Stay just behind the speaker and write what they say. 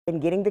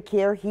and getting the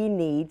care he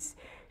needs.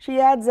 She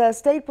adds a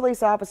state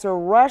police officer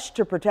rushed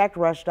to protect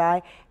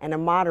Rushdie and a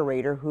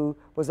moderator who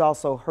was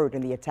also hurt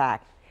in the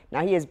attack.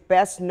 Now, he is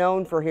best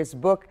known for his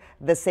book,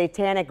 The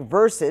Satanic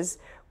Verses,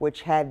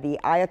 which had the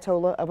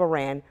Ayatollah of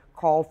Iran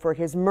call for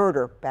his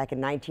murder back in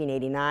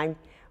 1989.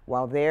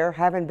 While there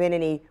haven't been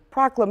any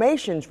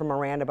proclamations from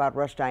Iran about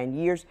Rushdie in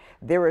years,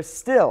 there is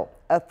still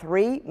a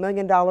 $3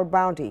 million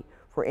bounty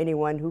for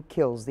anyone who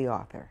kills the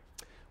author.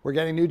 We're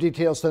getting new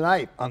details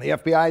tonight on the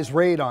FBI's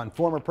raid on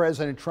former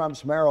President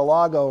Trump's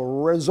Mar-a-Lago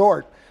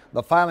resort.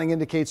 The filing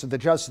indicates that the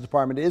Justice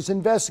Department is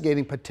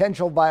investigating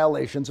potential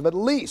violations of at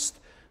least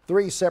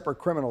 3 separate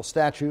criminal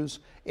statutes,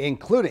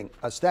 including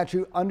a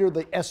statute under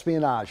the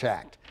Espionage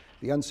Act.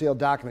 The unsealed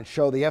documents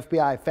show the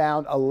FBI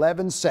found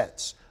 11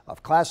 sets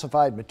of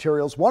classified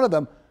materials, one of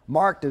them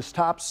marked as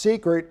top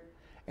secret,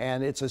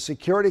 and it's a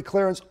security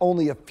clearance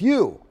only a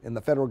few in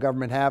the federal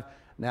government have.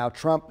 Now,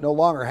 Trump no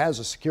longer has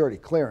a security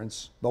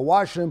clearance. The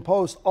Washington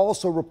Post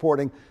also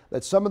reporting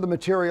that some of the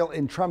material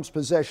in Trump's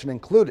possession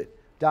included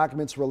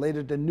documents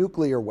related to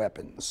nuclear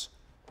weapons.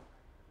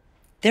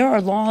 There are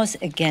laws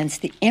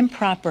against the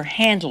improper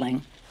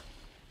handling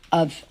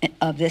of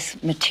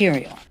this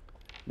material.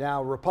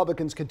 Now,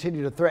 Republicans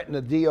continue to threaten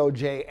the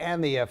DOJ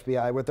and the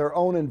FBI with their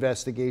own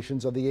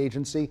investigations of the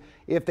agency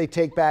if they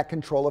take back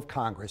control of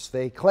Congress.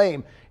 They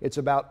claim it's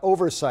about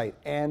oversight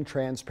and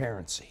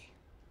transparency.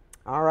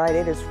 All right,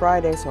 it is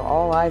Friday, so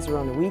all eyes are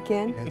on the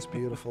weekend. It's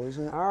beautiful,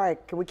 isn't it? All right,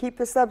 can we keep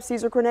this up,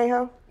 Cesar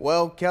Cornejo?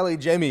 Well, Kelly,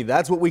 Jamie,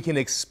 that's what we can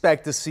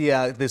expect to see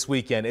this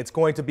weekend. It's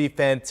going to be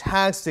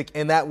fantastic,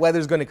 and that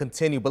weather's going to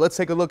continue. But let's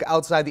take a look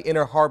outside the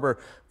Inner Harbor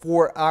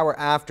for our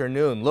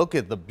afternoon. Look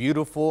at the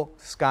beautiful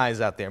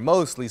skies out there,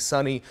 mostly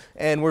sunny,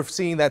 and we're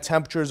seeing that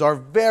temperatures are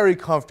very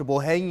comfortable,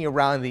 hanging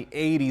around the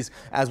 80s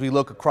as we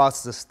look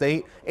across the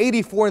state.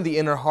 84 in the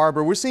Inner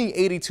Harbor. We're seeing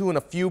 82 in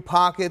a few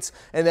pockets,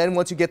 and then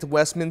once you get to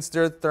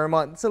Westminster,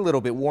 Thermont, it's a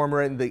little bit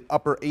warmer in the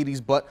upper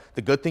 80s, but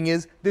the good thing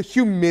is the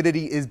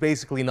humidity is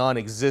basically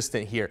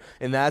non-existent here,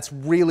 and that's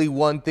really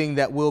one thing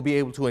that we'll be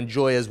able to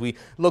enjoy as we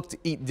look to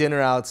eat dinner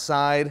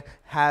outside.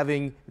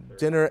 Having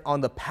dinner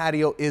on the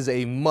patio is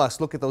a must.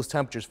 Look at those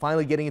temperatures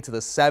finally getting into the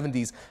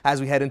 70s as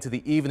we head into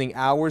the evening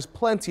hours.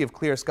 Plenty of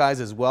clear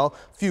skies as well.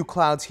 Few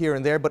clouds here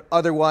and there, but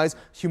otherwise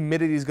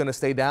humidity is going to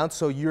stay down,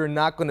 so you're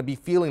not going to be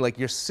feeling like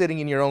you're sitting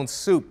in your own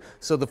soup.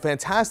 So the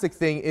fantastic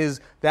thing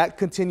is that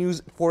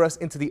continues for us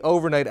into the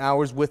overnight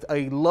hours with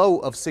a low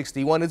of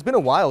 61. It's been a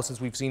while since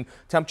we've seen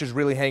temperatures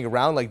really hang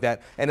around like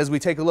that. And as we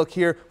take a look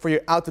here for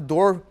your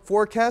out-the-door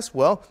forecast,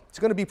 well, it's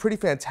going to be pretty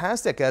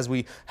fantastic as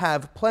we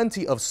have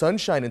plenty of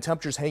sunshine and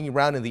temperatures hanging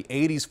around in the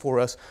 80s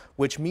for us,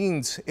 which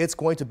means it's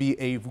going to be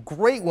a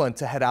great one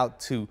to head out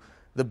to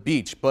the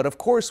beach. But of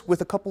course,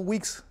 with a couple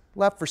weeks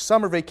left for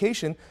summer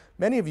vacation,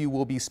 many of you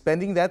will be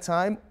spending that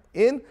time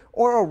in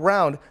or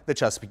around the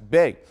Chesapeake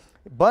Bay.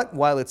 But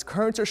while its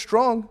currents are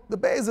strong, the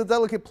bay is a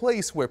delicate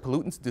place where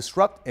pollutants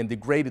disrupt and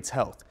degrade its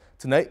health.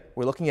 Tonight,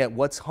 we're looking at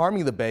what's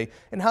harming the bay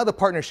and how the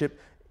partnership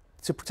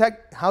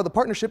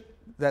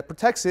that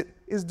protects it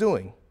is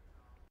doing.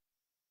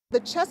 The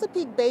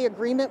Chesapeake Bay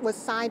Agreement was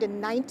signed in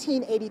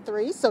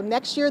 1983, so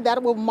next year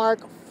that will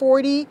mark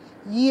 40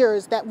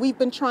 years that we've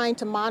been trying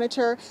to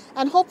monitor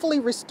and hopefully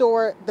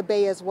restore the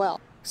bay as well.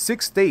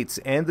 6 states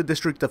and the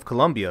District of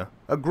Columbia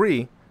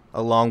agree,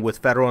 along with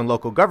federal and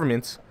local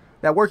governments,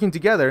 that working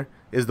together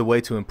is the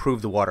way to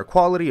improve the water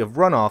quality of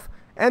runoff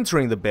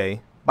entering the bay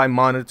by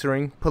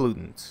monitoring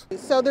pollutants.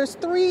 So there's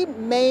 3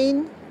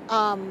 main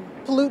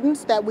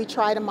pollutants that we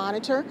try to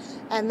monitor,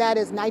 and that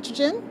is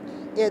nitrogen,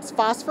 it's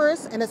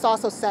phosphorus, and it's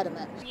also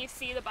sediment. You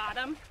see the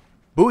bottom?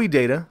 Buoy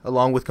data,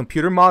 along with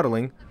computer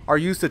modeling, are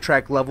used to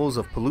track levels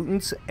of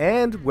pollutants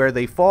and where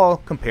they fall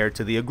compared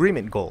to the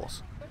agreement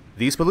goals.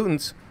 These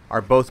pollutants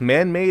are both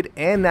man-made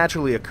and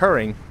naturally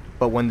occurring,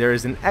 but when there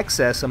is an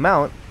excess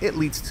amount, it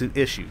leads to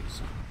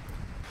issues.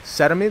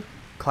 Sediment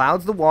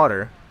clouds the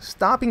water,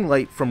 stopping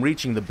light from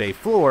reaching the bay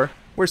floor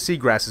where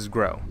seagrasses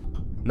grow.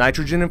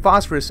 Nitrogen and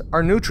phosphorus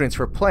are nutrients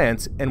for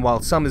plants, and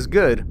while some is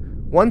good,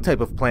 one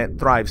type of plant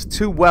thrives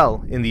too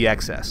well in the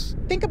excess.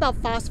 Think about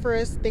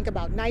phosphorus, think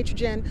about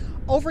nitrogen.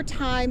 Over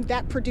time,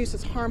 that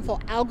produces harmful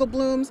algal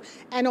blooms,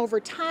 and over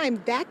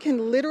time, that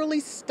can literally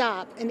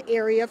stop an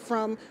area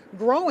from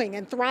growing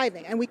and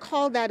thriving, and we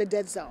call that a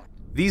dead zone.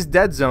 These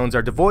dead zones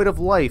are devoid of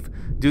life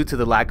due to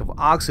the lack of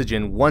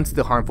oxygen once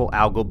the harmful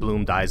algal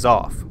bloom dies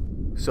off.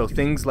 So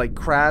things like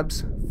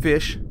crabs,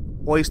 fish,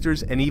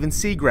 oysters, and even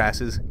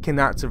seagrasses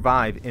cannot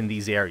survive in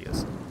these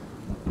areas.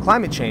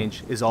 Climate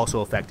change is also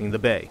affecting the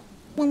bay.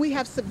 When we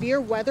have severe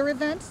weather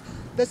events,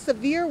 the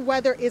severe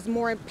weather is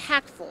more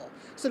impactful.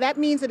 So that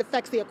means it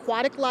affects the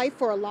aquatic life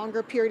for a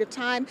longer period of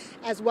time,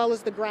 as well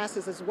as the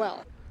grasses as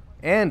well.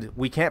 And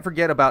we can't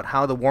forget about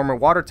how the warmer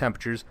water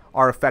temperatures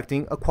are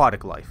affecting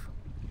aquatic life.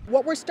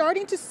 What we're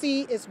starting to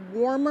see is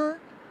warmer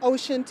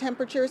ocean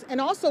temperatures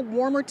and also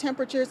warmer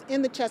temperatures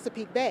in the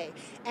Chesapeake Bay.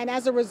 And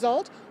as a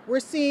result, we're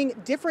seeing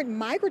different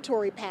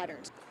migratory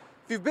patterns.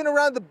 If you've been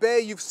around the bay,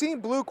 you've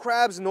seen blue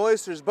crabs and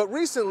oysters, but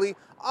recently,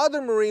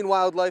 other marine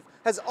wildlife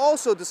has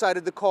also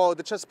decided to call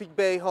the Chesapeake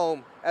Bay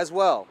home as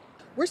well.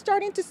 We're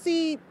starting to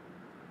see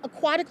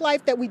aquatic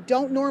life that we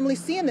don't normally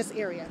see in this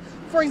area.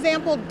 For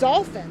example,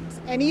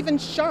 dolphins and even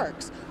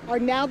sharks are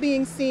now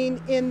being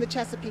seen in the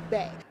Chesapeake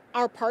Bay.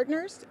 Our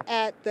partners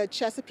at the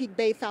Chesapeake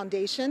Bay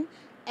Foundation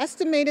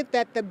estimated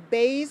that the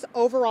bay's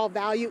overall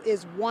value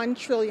is $1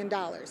 trillion.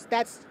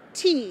 That's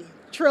T,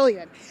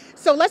 trillion.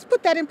 So let's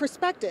put that in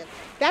perspective.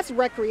 That's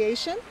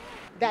recreation,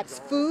 that's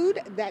food,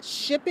 that's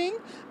shipping,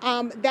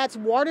 that's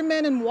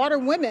watermen and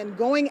waterwomen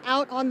going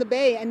out on the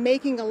bay and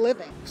making a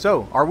living.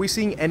 So, are we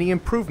seeing any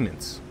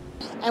improvements?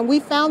 And we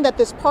found that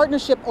this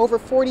partnership over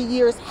 40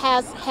 years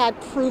has had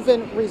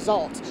proven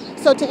results.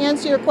 So to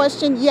answer your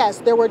question, yes,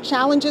 there were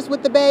challenges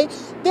with the bay.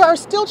 There are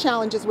still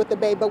challenges with the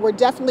bay, but we're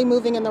definitely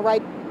moving in the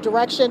right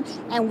direction,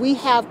 and we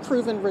have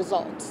proven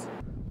results.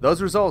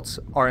 Those results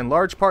are in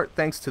large part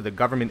thanks to the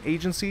government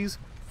agencies,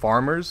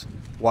 farmers,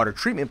 water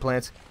treatment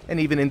plants, and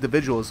even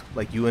individuals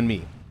like you and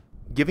me,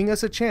 giving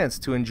us a chance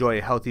to enjoy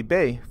a healthy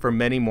bay for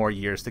many more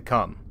years to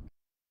come.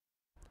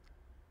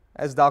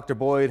 As Dr.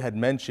 Boyd had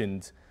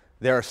mentioned,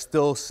 there are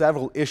still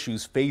several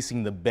issues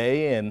facing the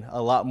bay, and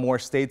a lot more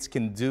states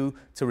can do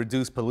to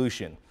reduce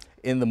pollution.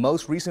 In the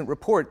most recent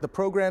report, the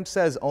program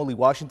says only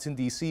Washington,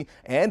 D.C.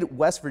 and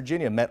West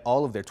Virginia met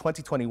all of their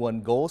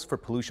 2021 goals for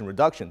pollution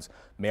reductions.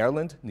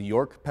 Maryland, New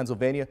York,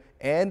 Pennsylvania,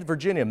 and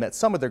Virginia met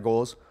some of their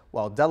goals,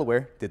 while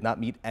Delaware did not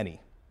meet any.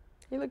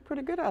 He looked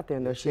pretty good out there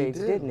in those shades,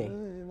 didn't he?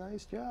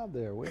 Nice job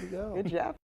there. Way to go. Good job.